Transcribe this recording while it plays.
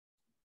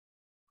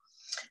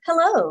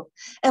Hello,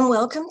 and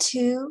welcome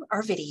to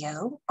our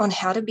video on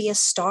how to be a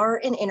star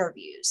in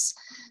interviews,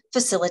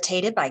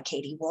 facilitated by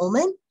Katie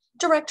Woolman,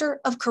 Director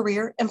of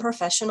Career and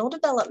Professional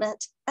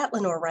Development at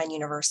Lenoir-Rhyne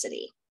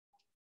University.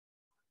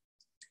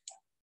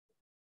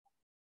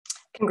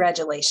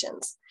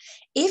 Congratulations.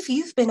 If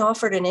you've been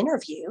offered an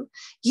interview,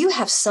 you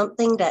have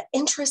something that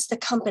interests the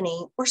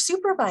company or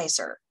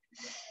supervisor.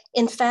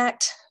 In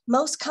fact,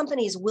 most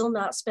companies will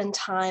not spend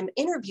time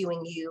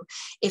interviewing you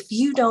if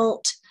you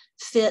don't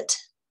fit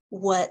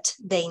what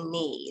they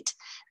need.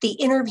 The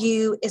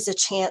interview is a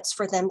chance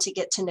for them to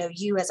get to know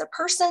you as a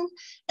person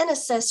and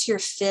assess your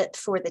fit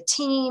for the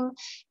team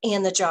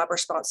and the job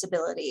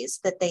responsibilities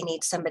that they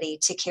need somebody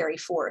to carry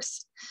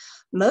forth.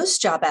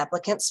 Most job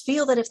applicants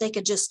feel that if they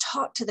could just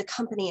talk to the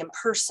company in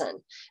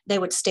person, they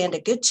would stand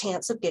a good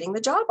chance of getting the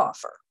job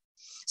offer.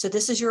 So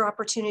this is your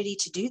opportunity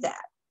to do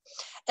that.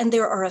 And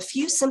there are a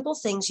few simple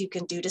things you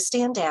can do to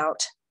stand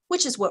out,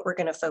 which is what we're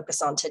going to focus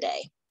on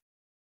today.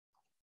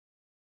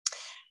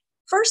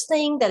 First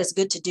thing that is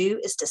good to do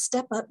is to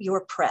step up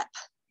your prep.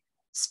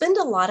 Spend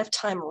a lot of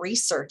time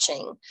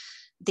researching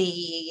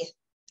the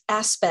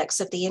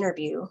aspects of the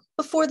interview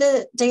before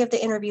the day of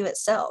the interview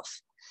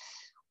itself.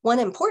 One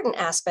important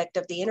aspect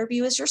of the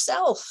interview is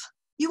yourself.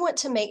 You want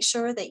to make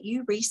sure that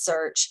you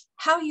research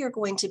how you're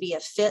going to be a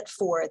fit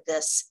for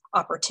this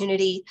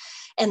opportunity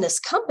and this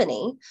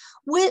company,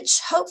 which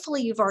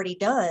hopefully you've already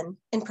done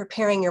in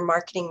preparing your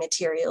marketing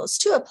materials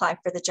to apply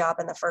for the job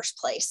in the first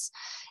place.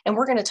 And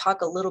we're going to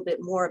talk a little bit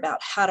more about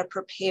how to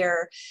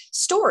prepare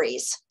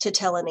stories to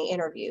tell in the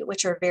interview,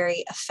 which are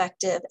very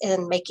effective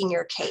in making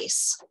your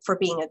case for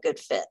being a good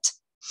fit.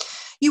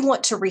 You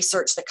want to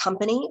research the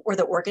company or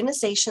the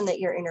organization that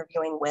you're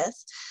interviewing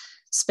with.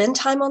 Spend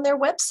time on their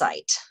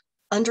website.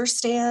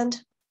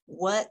 Understand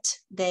what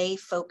they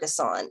focus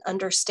on.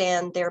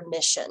 Understand their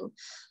mission.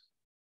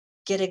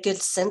 Get a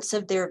good sense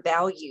of their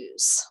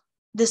values.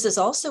 This is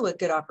also a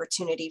good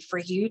opportunity for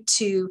you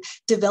to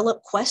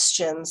develop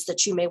questions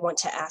that you may want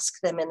to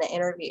ask them in the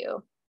interview.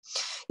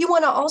 You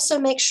want to also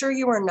make sure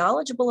you are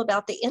knowledgeable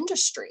about the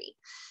industry.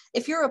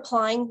 If you're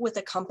applying with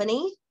a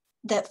company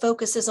that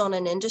focuses on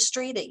an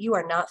industry that you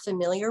are not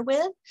familiar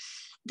with,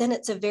 then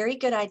it's a very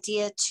good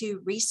idea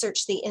to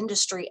research the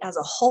industry as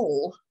a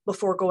whole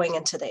before going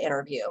into the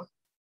interview.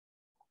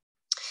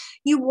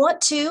 You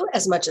want to,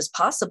 as much as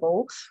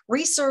possible,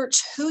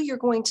 research who you're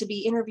going to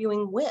be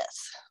interviewing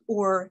with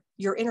or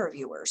your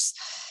interviewers.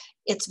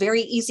 It's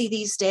very easy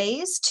these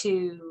days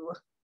to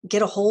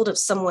get a hold of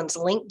someone's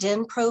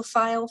LinkedIn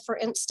profile, for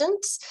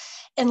instance,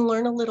 and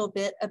learn a little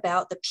bit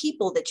about the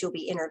people that you'll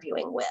be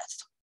interviewing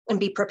with and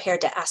be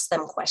prepared to ask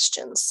them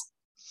questions.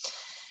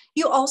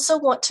 You also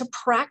want to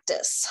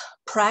practice.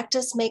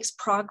 Practice makes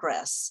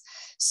progress.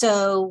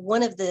 So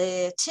one of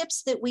the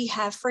tips that we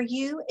have for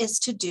you is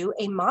to do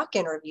a mock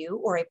interview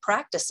or a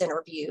practice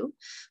interview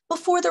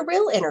before the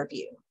real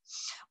interview.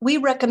 We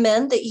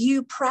recommend that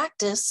you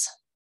practice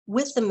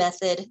with the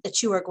method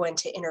that you are going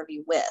to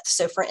interview with.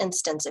 So for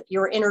instance, if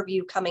your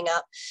interview coming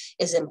up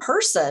is in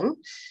person,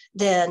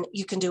 then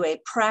you can do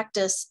a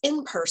practice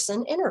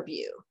in-person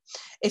interview.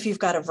 If you've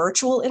got a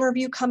virtual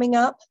interview coming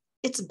up,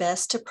 it's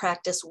best to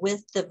practice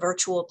with the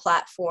virtual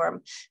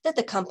platform that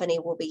the company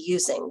will be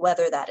using,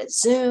 whether that is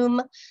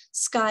Zoom,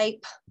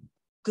 Skype,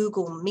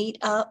 Google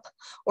Meetup,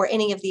 or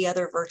any of the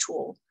other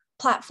virtual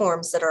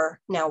platforms that are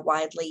now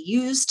widely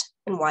used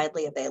and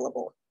widely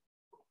available.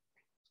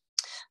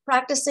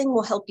 Practicing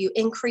will help you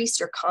increase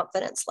your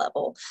confidence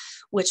level,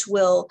 which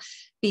will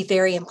be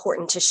very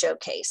important to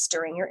showcase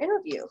during your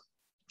interview.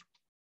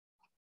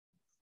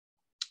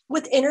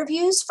 With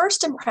interviews,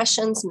 first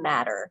impressions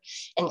matter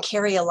and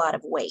carry a lot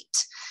of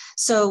weight.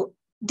 So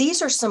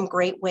these are some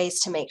great ways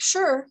to make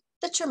sure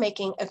that you're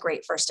making a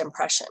great first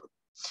impression.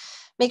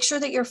 Make sure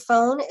that your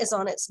phone is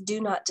on its do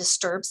not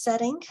disturb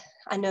setting.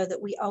 I know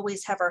that we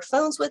always have our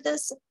phones with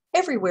us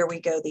everywhere we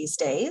go these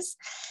days.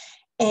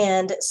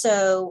 And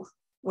so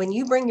when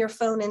you bring your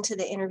phone into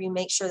the interview,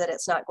 make sure that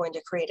it's not going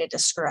to create a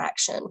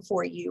distraction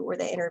for you or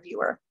the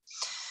interviewer.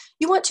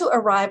 You want to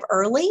arrive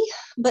early,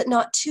 but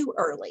not too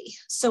early.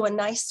 So a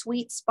nice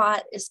sweet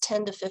spot is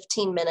 10 to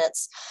 15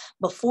 minutes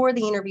before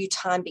the interview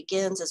time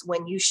begins is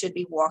when you should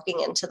be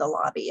walking into the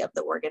lobby of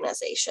the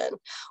organization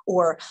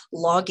or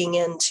logging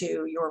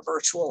into your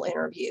virtual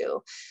interview.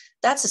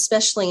 That's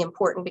especially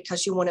important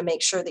because you want to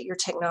make sure that your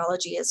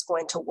technology is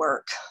going to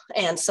work.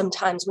 And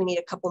sometimes we need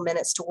a couple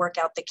minutes to work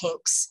out the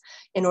kinks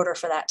in order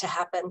for that to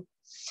happen.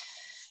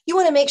 You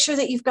want to make sure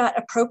that you've got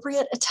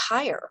appropriate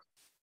attire.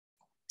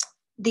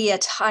 The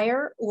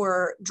attire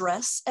or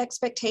dress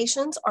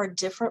expectations are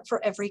different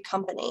for every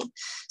company.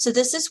 So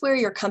this is where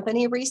your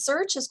company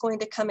research is going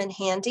to come in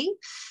handy.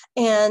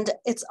 And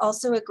it's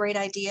also a great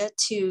idea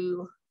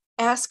to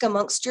ask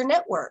amongst your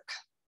network.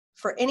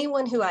 For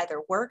anyone who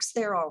either works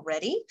there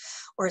already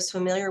or is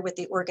familiar with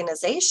the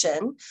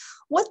organization,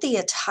 what the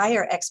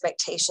attire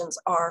expectations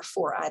are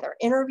for either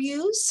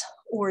interviews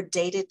or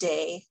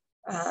day-to-day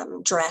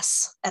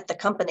dress at the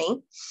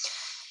company.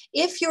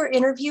 If your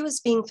interview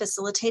is being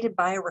facilitated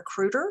by a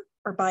recruiter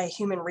or by a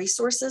human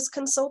resources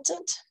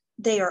consultant,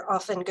 they are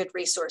often good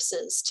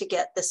resources to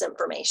get this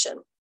information.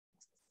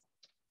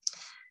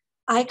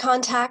 Eye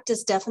contact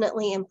is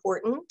definitely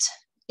important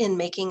in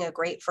making a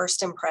great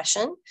first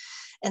impression.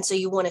 And so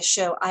you want to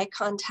show eye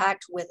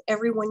contact with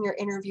everyone you're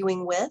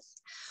interviewing with.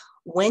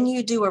 When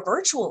you do a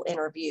virtual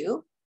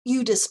interview,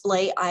 you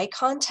display eye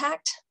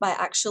contact by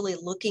actually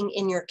looking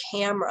in your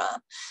camera.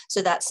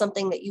 So that's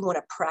something that you want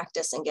to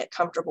practice and get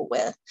comfortable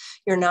with.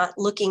 You're not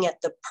looking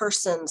at the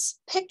person's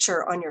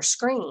picture on your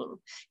screen.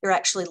 You're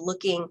actually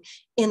looking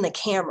in the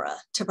camera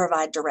to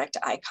provide direct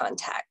eye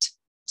contact.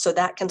 So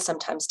that can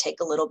sometimes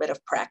take a little bit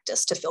of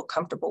practice to feel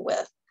comfortable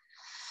with.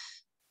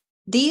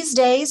 These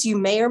days, you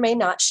may or may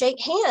not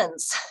shake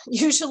hands.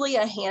 Usually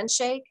a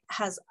handshake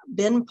has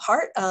been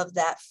part of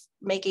that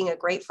making a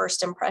great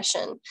first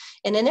impression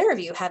in an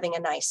interview, having a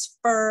nice,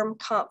 firm,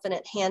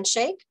 confident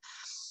handshake.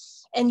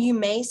 And you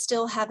may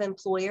still have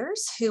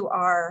employers who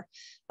are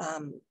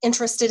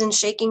interested in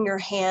shaking your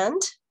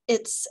hand.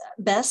 It's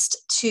best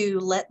to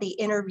let the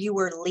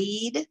interviewer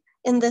lead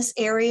in this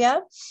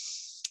area.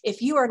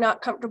 If you are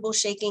not comfortable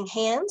shaking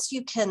hands,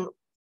 you can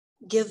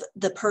give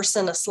the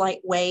person a slight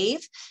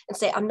wave and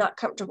say, I'm not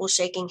comfortable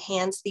shaking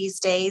hands these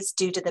days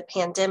due to the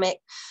pandemic,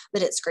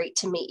 but it's great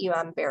to meet you.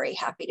 I'm very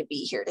happy to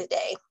be here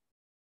today.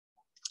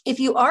 If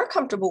you are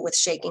comfortable with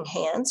shaking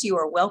hands, you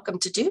are welcome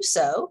to do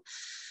so.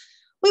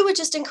 We would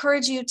just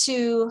encourage you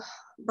to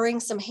bring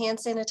some hand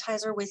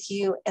sanitizer with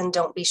you and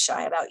don't be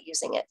shy about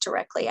using it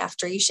directly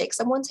after you shake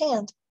someone's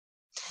hand.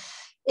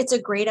 It's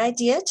a great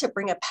idea to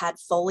bring a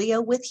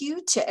Padfolio with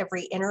you to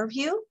every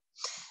interview.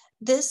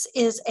 This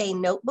is a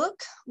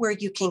notebook where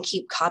you can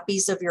keep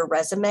copies of your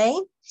resume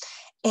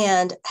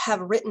and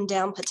have written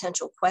down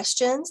potential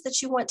questions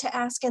that you want to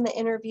ask in the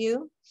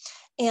interview,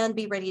 and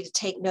be ready to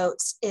take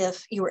notes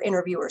if your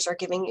interviewers are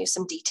giving you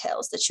some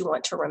details that you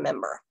want to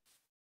remember.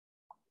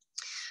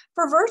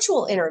 For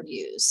virtual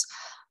interviews,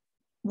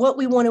 what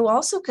we want to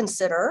also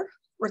consider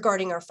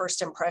regarding our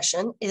first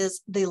impression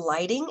is the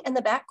lighting and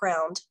the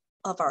background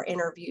of our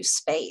interview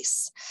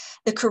space.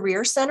 The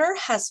Career Center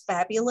has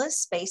fabulous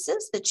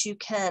spaces that you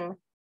can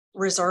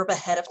reserve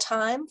ahead of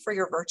time for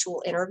your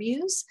virtual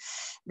interviews.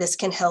 This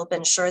can help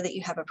ensure that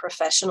you have a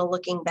professional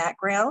looking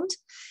background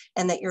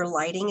and that your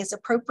lighting is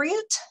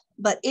appropriate.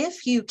 But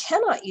if you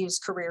cannot use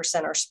Career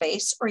Center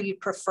space, or you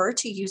prefer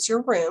to use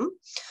your room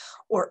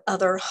or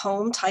other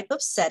home type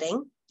of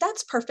setting,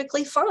 that's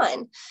perfectly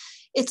fine.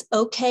 It's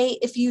okay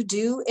if you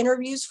do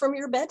interviews from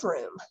your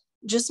bedroom.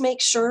 Just make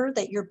sure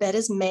that your bed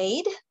is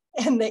made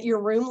and that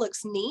your room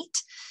looks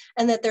neat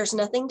and that there's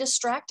nothing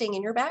distracting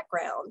in your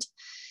background.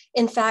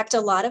 In fact,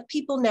 a lot of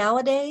people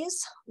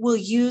nowadays will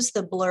use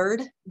the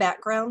blurred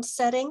background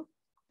setting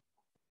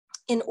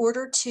in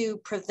order to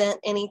prevent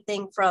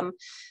anything from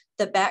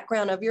the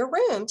background of your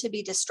room to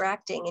be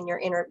distracting in your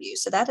interview.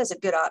 So that is a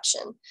good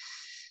option.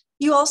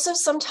 You also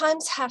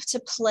sometimes have to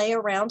play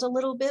around a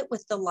little bit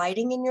with the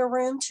lighting in your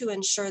room to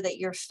ensure that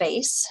your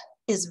face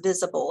is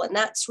visible. And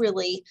that's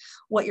really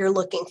what you're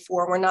looking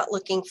for. We're not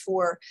looking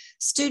for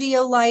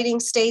studio lighting,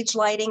 stage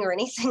lighting, or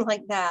anything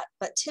like that.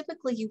 But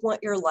typically you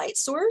want your light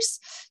source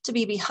to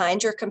be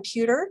behind your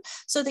computer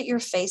so that your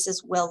face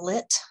is well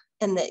lit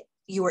and that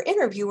your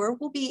interviewer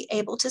will be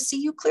able to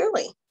see you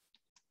clearly.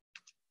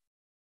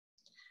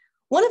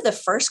 One of the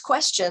first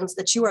questions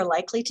that you are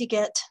likely to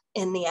get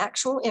in the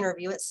actual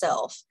interview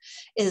itself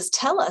is,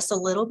 tell us a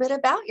little bit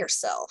about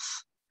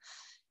yourself.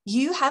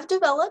 You have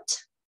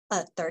developed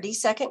a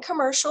 30-second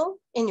commercial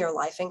in your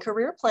life and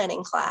career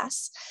planning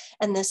class,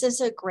 and this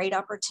is a great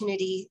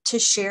opportunity to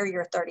share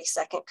your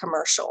 30-second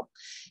commercial.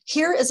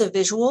 Here is a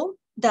visual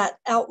that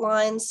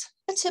outlines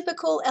a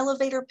typical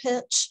elevator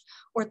pitch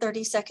or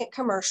 30-second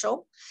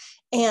commercial,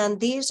 and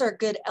these are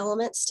good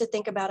elements to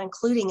think about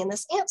including in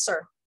this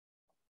answer.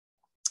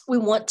 We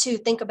want to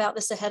think about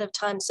this ahead of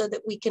time so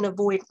that we can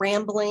avoid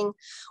rambling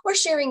or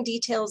sharing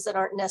details that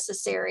aren't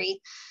necessary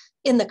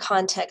in the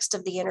context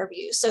of the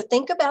interview. So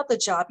think about the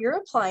job you're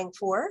applying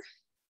for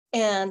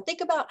and think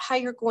about how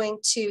you're going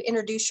to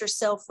introduce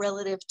yourself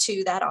relative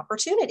to that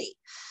opportunity.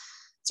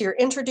 So you're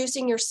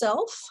introducing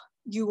yourself.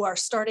 You are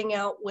starting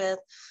out with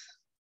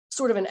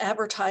sort of an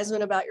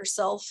advertisement about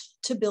yourself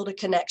to build a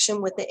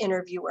connection with the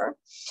interviewer.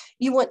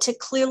 You want to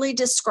clearly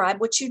describe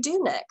what you do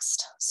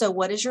next. So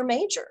what is your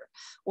major?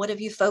 What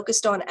have you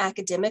focused on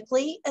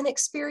academically and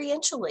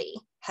experientially?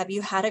 Have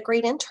you had a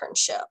great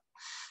internship?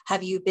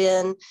 Have you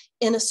been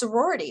in a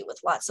sorority with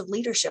lots of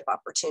leadership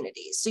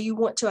opportunities? So you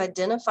want to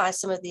identify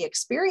some of the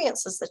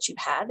experiences that you've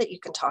had that you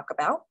can talk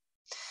about.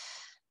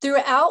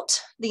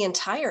 Throughout the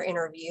entire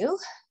interview,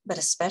 but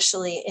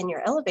especially in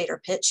your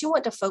elevator pitch, you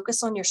want to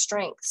focus on your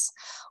strengths.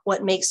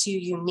 What makes you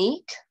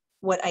unique?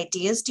 What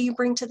ideas do you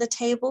bring to the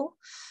table?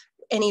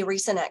 Any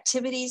recent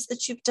activities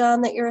that you've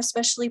done that you're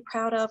especially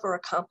proud of, or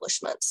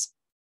accomplishments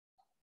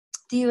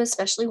do you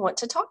especially want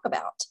to talk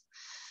about?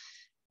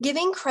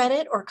 Giving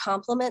credit or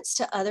compliments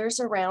to others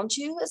around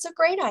you is a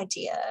great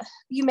idea.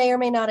 You may or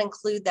may not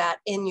include that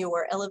in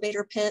your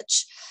elevator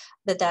pitch,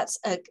 but that's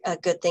a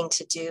good thing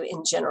to do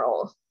in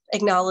general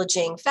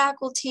acknowledging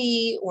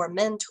faculty or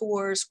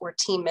mentors or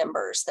team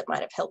members that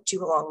might have helped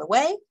you along the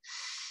way.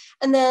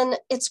 And then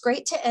it's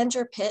great to end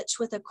your pitch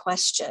with a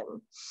question.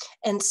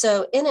 And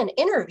so in an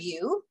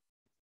interview,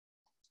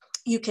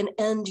 you can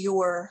end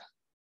your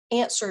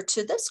answer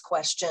to this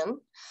question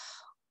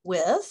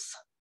with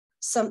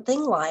something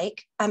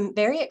like, I'm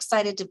very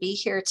excited to be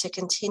here to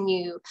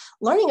continue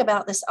learning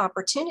about this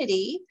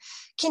opportunity.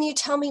 Can you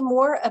tell me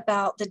more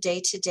about the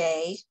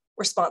day-to-day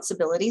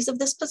responsibilities of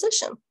this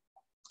position?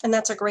 And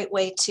that's a great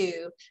way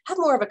to have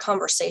more of a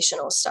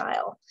conversational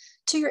style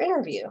to your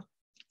interview.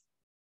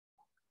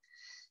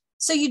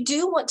 So you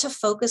do want to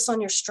focus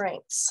on your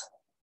strengths.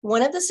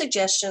 One of the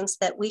suggestions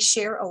that we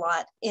share a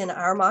lot in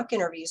our mock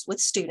interviews with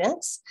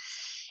students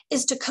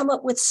is to come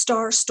up with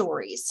star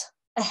stories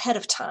ahead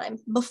of time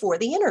before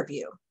the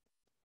interview.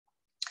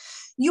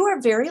 You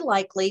are very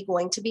likely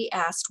going to be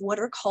asked what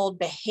are called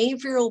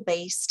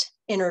behavioral-based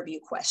interview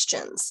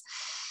questions.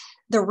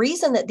 The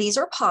reason that these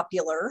are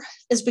popular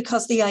is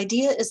because the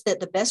idea is that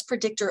the best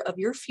predictor of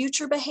your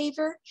future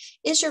behavior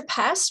is your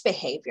past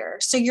behavior.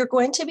 So you're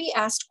going to be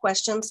asked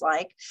questions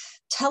like,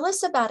 tell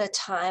us about a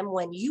time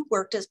when you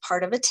worked as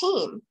part of a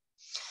team.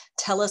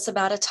 Tell us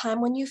about a time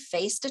when you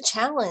faced a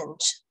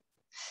challenge.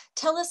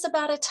 Tell us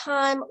about a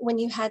time when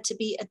you had to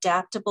be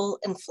adaptable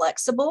and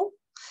flexible.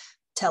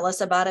 Tell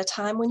us about a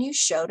time when you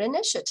showed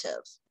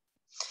initiative.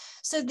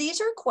 So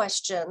these are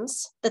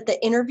questions that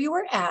the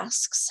interviewer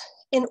asks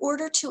in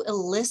order to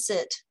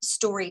elicit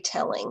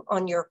storytelling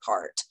on your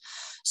part.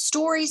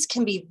 Stories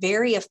can be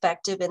very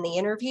effective in the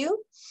interview.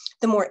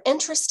 The more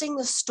interesting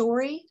the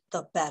story,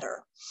 the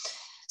better.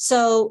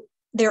 So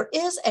there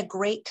is a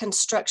great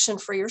construction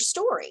for your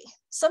story.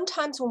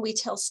 Sometimes when we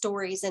tell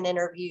stories in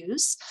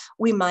interviews,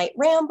 we might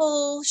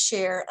ramble,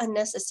 share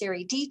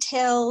unnecessary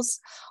details,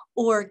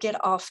 or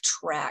get off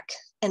track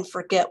and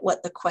forget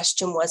what the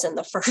question was in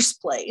the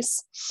first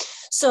place.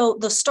 So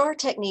the STAR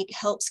technique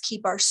helps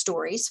keep our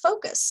stories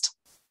focused.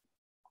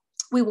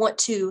 We want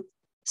to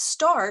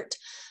start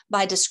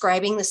by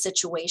describing the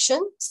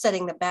situation,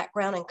 setting the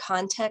background and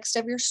context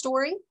of your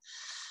story.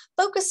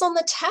 Focus on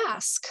the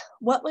task.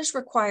 What was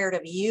required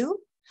of you?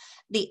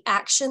 The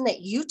action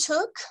that you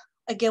took.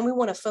 Again, we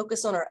want to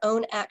focus on our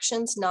own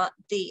actions, not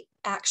the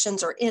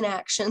actions or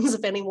inactions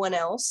of anyone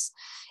else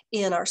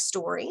in our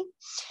story.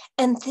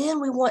 And then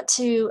we want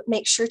to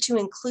make sure to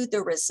include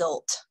the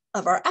result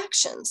of our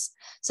actions.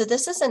 So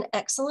this is an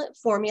excellent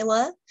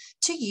formula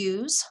to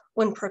use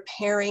when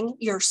preparing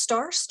your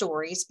STAR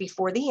stories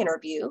before the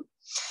interview.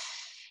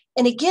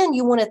 And again,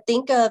 you want to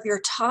think of your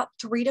top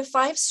 3 to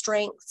 5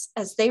 strengths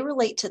as they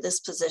relate to this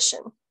position.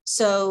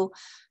 So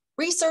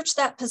research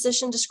that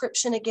position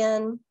description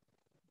again,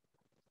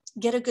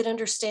 get a good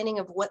understanding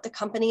of what the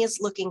company is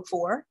looking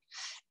for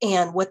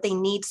and what they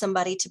need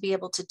somebody to be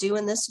able to do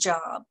in this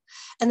job.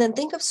 And then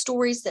think of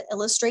stories that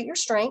illustrate your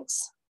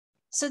strengths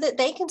so that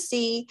they can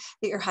see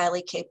that you're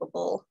highly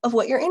capable of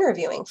what you're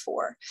interviewing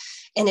for.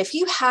 And if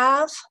you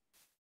have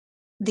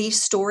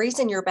these stories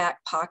in your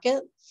back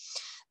pocket,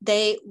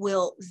 they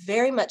will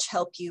very much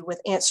help you with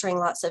answering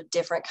lots of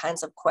different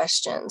kinds of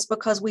questions,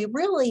 because we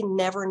really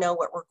never know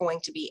what we're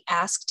going to be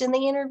asked in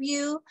the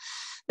interview.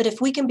 But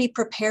if we can be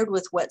prepared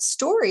with what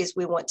stories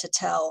we want to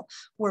tell,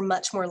 we're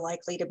much more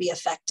likely to be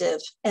effective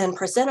and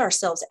present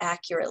ourselves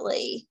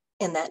accurately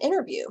in that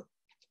interview.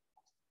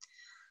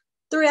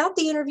 Throughout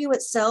the interview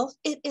itself,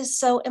 it is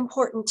so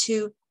important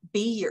to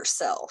be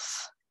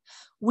yourself.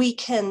 We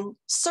can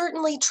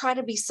certainly try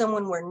to be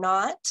someone we're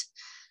not,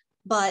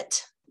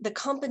 but the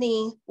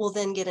company will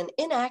then get an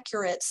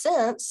inaccurate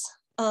sense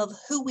of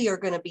who we are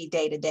going to be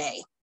day to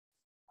day.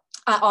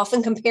 I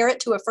often compare it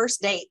to a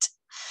first date.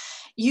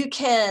 You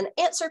can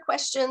answer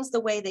questions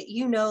the way that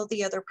you know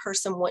the other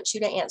person wants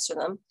you to answer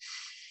them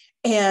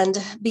and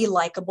be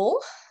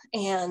likable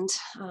and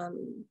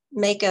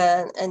make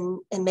an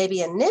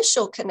maybe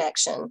initial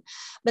connection.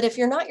 But if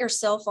you're not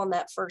yourself on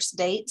that first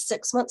date,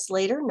 6 months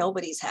later,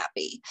 nobody's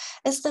happy.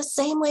 It's the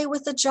same way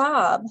with the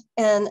job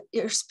and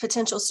your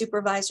potential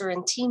supervisor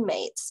and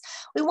teammates.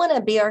 We want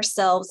to be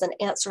ourselves and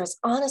answer as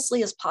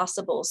honestly as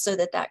possible so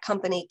that that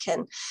company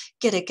can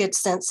get a good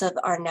sense of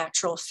our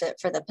natural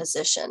fit for the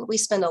position. We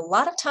spend a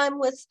lot of time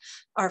with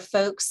our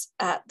folks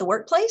at the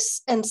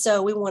workplace, and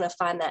so we want to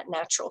find that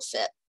natural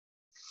fit.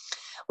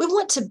 We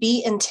want to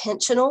be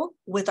intentional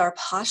with our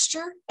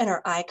posture and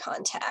our eye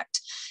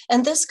contact.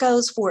 And this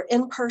goes for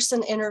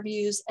in-person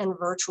interviews and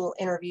virtual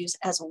interviews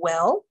as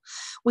well.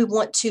 We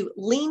want to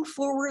lean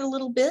forward a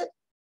little bit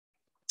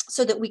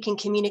so that we can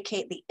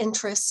communicate the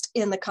interest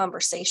in the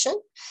conversation.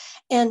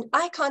 And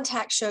eye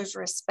contact shows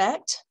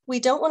respect. We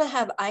don't want to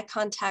have eye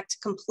contact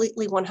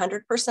completely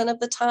 100% of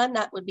the time.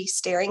 That would be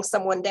staring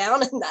someone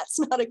down, and that's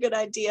not a good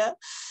idea.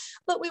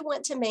 But we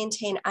want to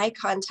maintain eye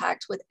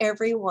contact with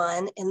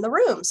everyone in the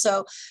room.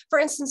 So for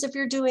instance, if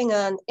you're doing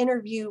an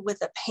interview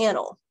with a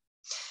panel,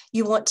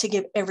 you want to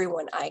give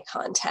everyone eye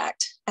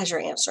contact as you're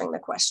answering the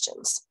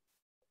questions.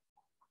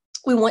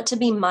 We want to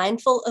be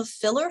mindful of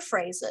filler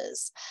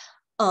phrases,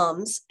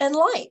 ums and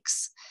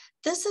likes.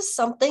 This is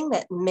something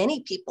that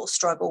many people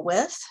struggle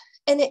with.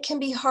 And it can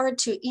be hard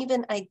to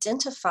even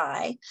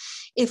identify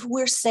if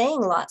we're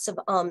saying lots of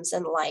ums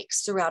and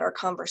likes throughout our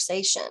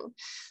conversation.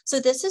 So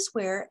this is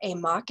where a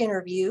mock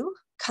interview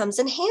comes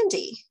in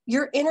handy.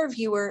 Your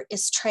interviewer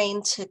is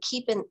trained to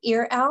keep an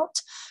ear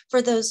out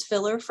for those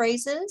filler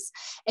phrases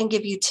and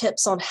give you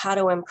tips on how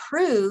to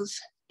improve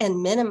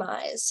and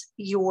minimize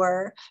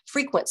your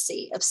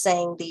frequency of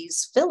saying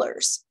these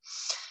fillers.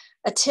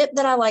 A tip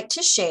that I like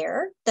to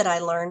share that I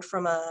learned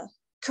from a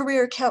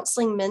career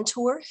counseling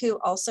mentor who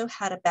also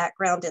had a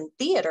background in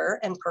theater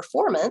and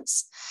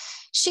performance,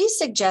 she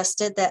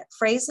suggested that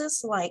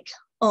phrases like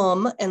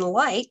and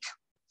like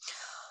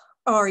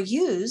are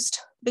used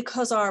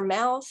because our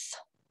mouth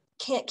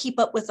can't keep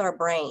up with our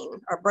brain.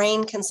 Our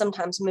brain can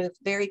sometimes move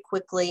very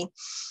quickly,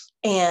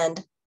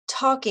 and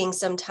talking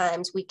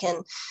sometimes we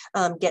can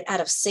get out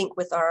of sync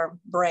with our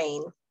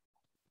brain.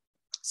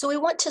 So we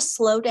want to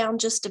slow down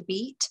just a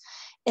beat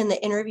in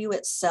the interview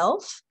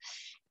itself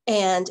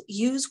and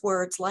use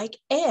words like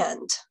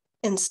and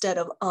instead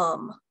of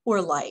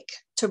or like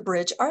to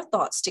bridge our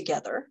thoughts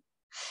together.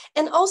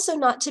 And also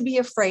not to be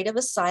afraid of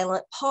a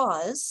silent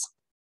pause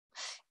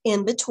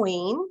in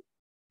between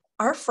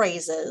our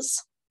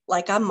phrases,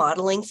 like I'm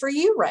modeling for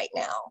you right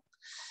now.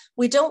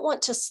 We don't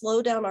want to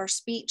slow down our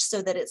speech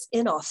so that it's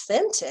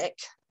inauthentic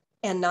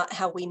and not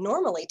how we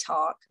normally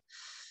talk.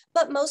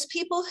 But most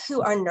people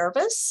who are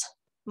nervous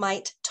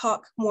might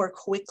talk more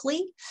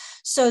quickly.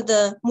 So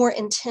the more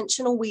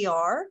intentional we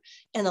are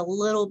and a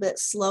little bit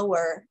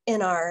slower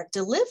in our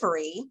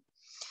delivery,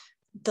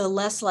 the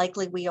less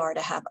likely we are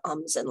to have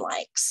ums and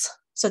likes.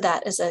 So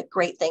that is a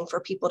great thing for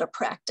people to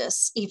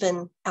practice,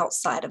 even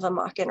outside of a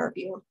mock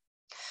interview.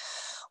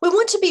 We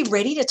want to be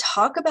ready to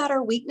talk about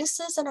our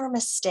weaknesses and our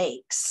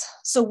mistakes.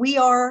 So we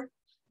are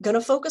going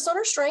to focus on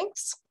our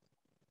strengths,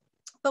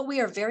 but we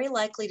are very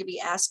likely to be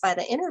asked by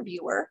the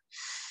interviewer,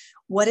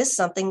 what is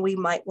something we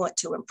might want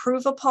to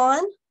improve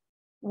upon?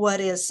 What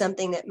is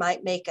something that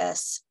might make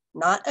us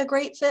not a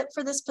great fit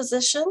for this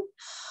position?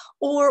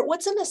 Or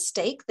what's a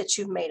mistake that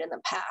you've made in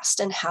the past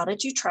and how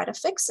did you try to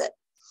fix it?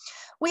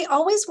 We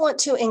always want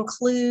to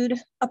include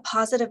a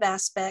positive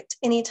aspect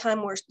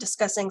anytime we're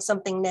discussing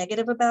something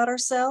negative about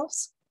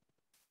ourselves.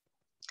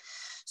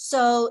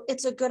 So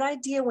it's a good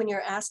idea when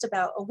you're asked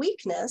about a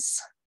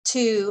weakness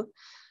to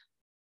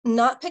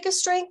not pick a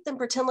strength and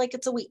pretend like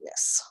it's a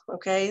weakness,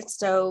 okay?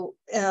 So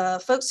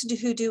folks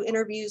who do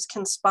interviews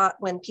can spot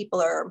when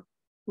people are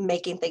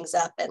making things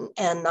up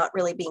and not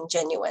really being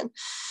genuine.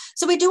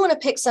 So we do want to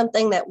pick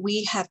something that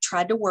we have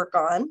tried to work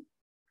on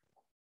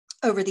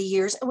over the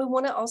years, and we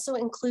want to also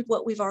include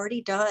what we've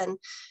already done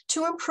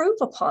to improve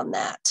upon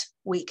that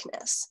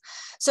weakness.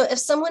 So if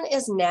someone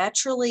is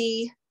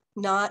naturally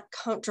not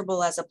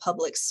comfortable as a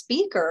public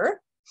speaker,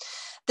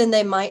 then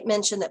they might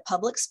mention that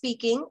public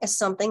speaking is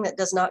something that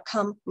does not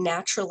come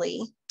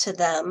naturally to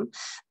them,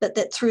 but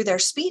that through their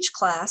speech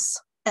class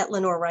at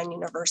Lenoir-Rhyne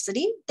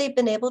University, they've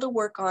been able to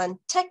work on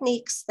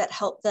techniques that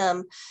help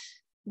them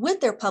with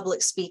their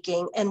public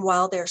speaking. And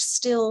while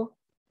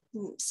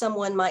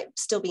someone might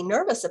still be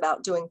nervous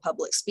about doing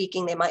public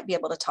speaking, they might be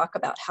able to talk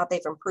about how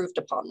they've improved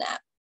upon that.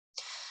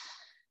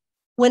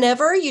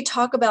 Whenever you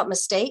talk about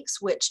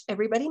mistakes, which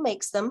everybody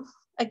makes them,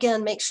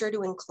 again, make sure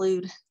to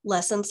include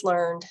lessons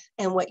learned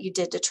and what you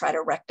did to try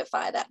to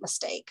rectify that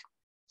mistake.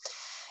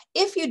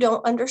 If you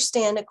don't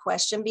understand a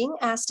question being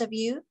asked of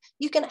you,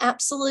 you can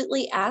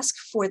absolutely ask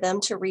for them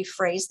to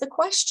rephrase the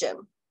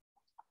question.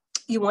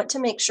 You want to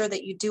make sure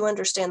that you do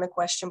understand the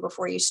question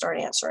before you start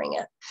answering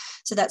it.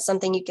 So that's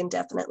something you can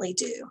definitely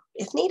do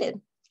if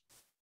needed.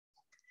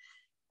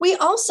 We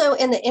also,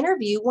 in the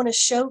interview, want to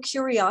show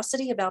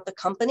curiosity about the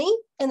company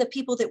and the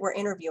people that we're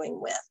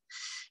interviewing with.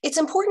 It's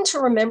important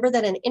to remember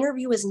that an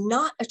interview is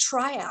not a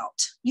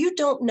tryout. You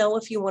don't know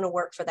if you want to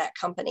work for that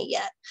company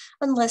yet,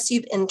 unless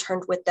you've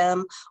interned with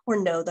them or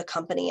know the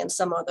company in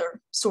some other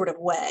sort of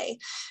way.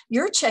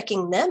 You're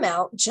checking them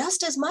out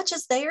just as much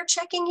as they are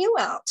checking you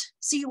out.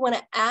 So you want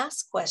to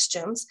ask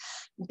questions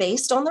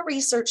based on the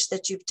research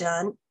that you've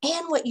done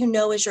and what you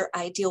know is your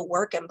ideal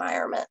work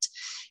environment.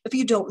 If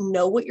you don't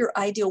know what your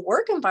ideal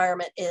work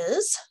environment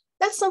is,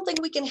 that's something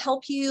we can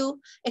help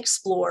you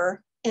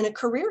explore in a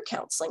career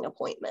counseling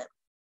appointment.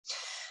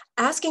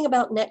 Asking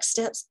about next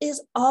steps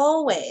is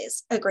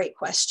always a great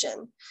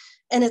question,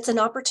 and it's an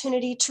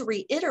opportunity to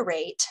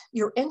reiterate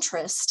your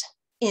interest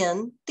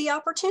in the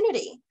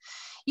opportunity.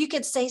 You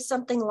could say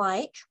something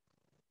like,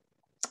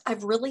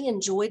 I've really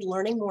enjoyed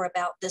learning more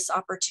about this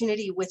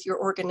opportunity with your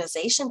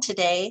organization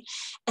today,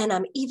 and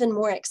I'm even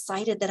more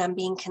excited that I'm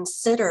being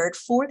considered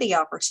for the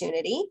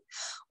opportunity.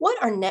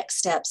 What are next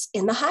steps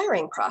in the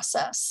hiring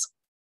process?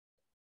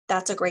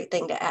 That's a great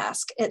thing to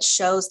ask. It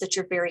shows that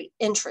you're very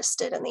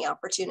interested in the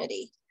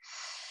opportunity.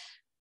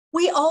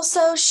 We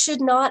also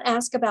should not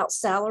ask about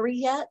salary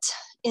yet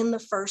in the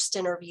first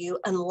interview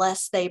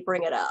unless they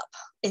bring it up.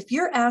 If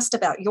you're asked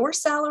about your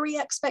salary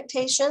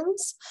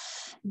expectations,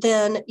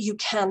 then you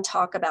can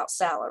talk about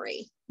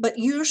salary. But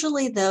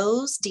usually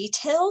those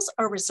details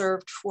are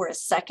reserved for a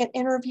second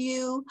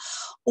interview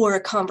or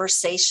a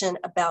conversation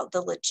about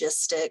the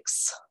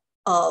logistics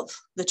of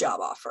the job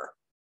offer.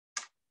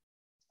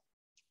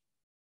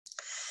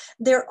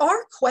 There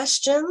are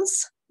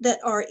questions that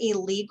are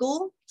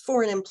illegal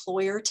for an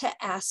employer to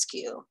ask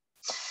you.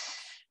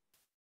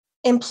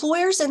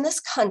 Employers in this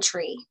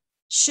country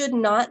should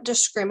not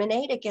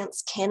discriminate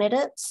against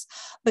candidates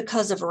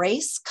because of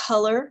race,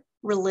 color,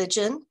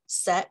 religion,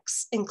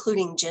 sex,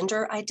 including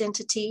gender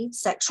identity,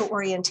 sexual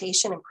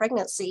orientation, and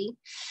pregnancy,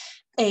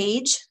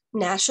 age,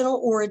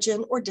 national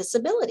origin, or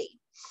disability.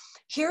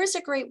 Here is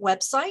a great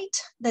website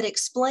that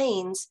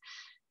explains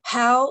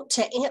how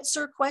to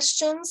answer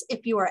questions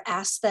if you are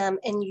asked them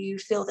and you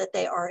feel that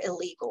they are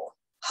illegal.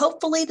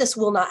 Hopefully this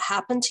will not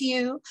happen to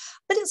you,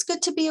 but it's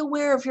good to be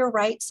aware of your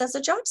rights as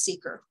a job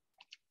seeker.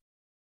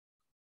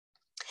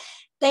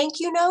 Thank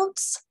you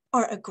notes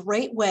are a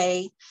great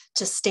way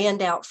to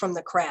stand out from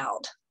the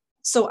crowd.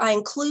 So I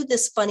include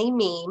this funny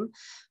meme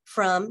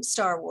from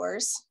Star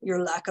Wars.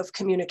 Your lack of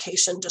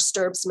communication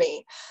disturbs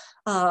me.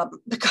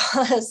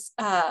 Because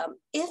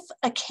if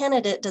a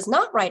candidate does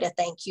not write a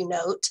thank you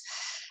note,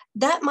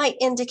 that might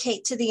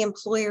indicate to the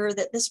employer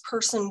that this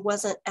person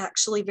wasn't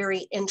actually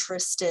very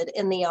interested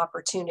in the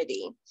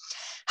opportunity.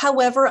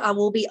 However, I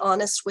will be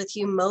honest with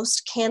you,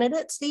 most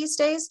candidates these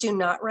days do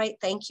not write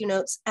thank you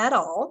notes at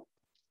all.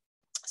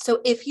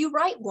 So if you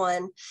write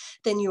one,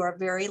 then you are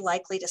very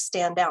likely to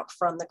stand out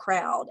from the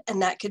crowd.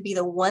 And that could be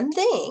the one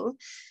thing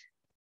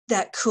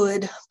that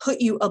could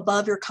put you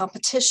above your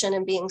competition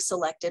in being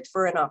selected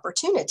for an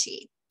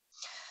opportunity.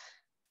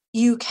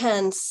 You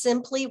can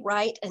simply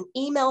write an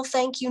email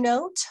thank you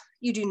note.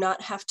 You do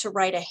not have to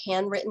write a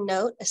handwritten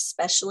note,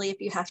 especially if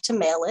you have to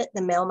mail it.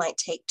 The mail might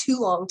take too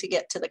long to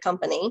get to the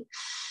company.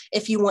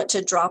 If you want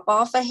to drop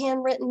off a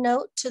handwritten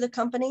note to the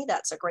company,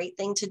 that's a great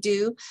thing to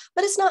do,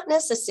 but it's not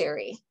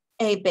necessary.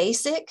 A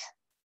basic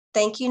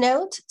thank you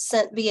note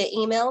sent via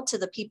email to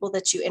the people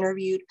that you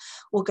interviewed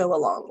will go a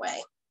long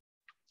way.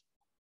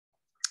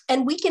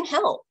 And we can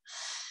help.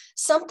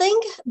 Something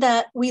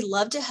that we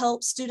love to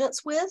help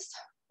students with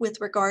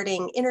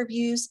regarding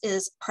interviews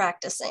is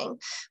practicing.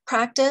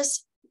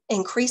 Practice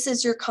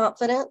increases your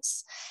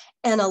confidence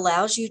and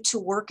allows you to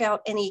work out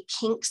any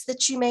kinks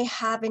that you may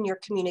have in your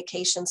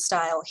communication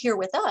style here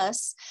with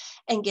us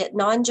and get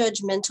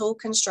non-judgmental,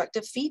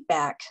 constructive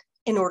feedback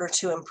in order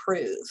to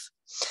improve.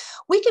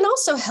 We can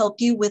also help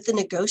you with the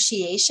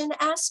negotiation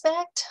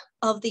aspect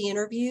of the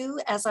interview.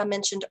 As I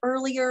mentioned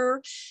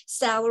earlier,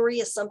 salary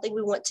is something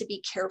we want to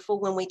be careful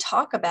when we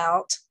talk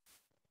about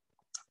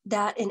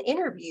that in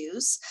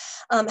interviews.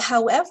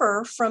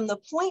 However, from the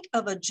point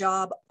of a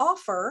job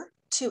offer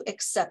to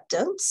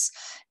acceptance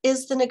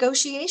is the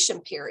negotiation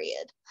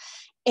period.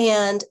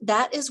 And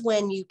that is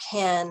when you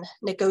can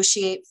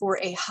negotiate for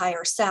a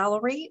higher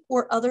salary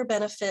or other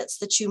benefits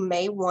that you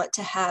may want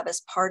to have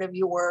as part of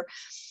your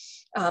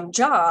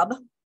job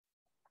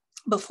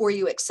before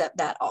you accept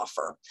that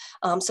offer.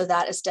 So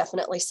that is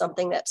definitely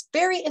something that's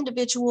very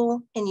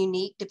individual and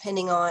unique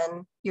depending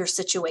on your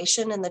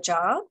situation in the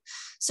job.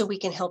 So we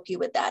can help you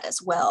with that as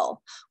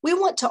well. We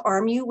want to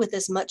arm you with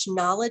as much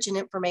knowledge and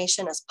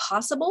information as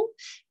possible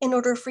in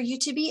order for you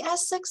to be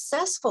as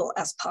successful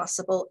as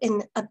possible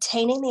in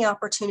obtaining the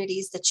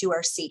opportunities that you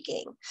are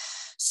seeking.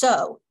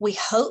 So we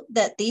hope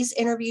that these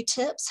interview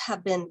tips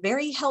have been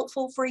very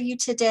helpful for you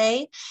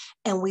today,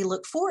 and we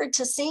look forward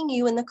to seeing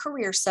you in the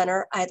Career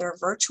Center, either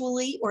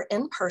virtually or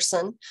in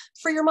person,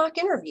 for your mock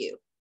interview.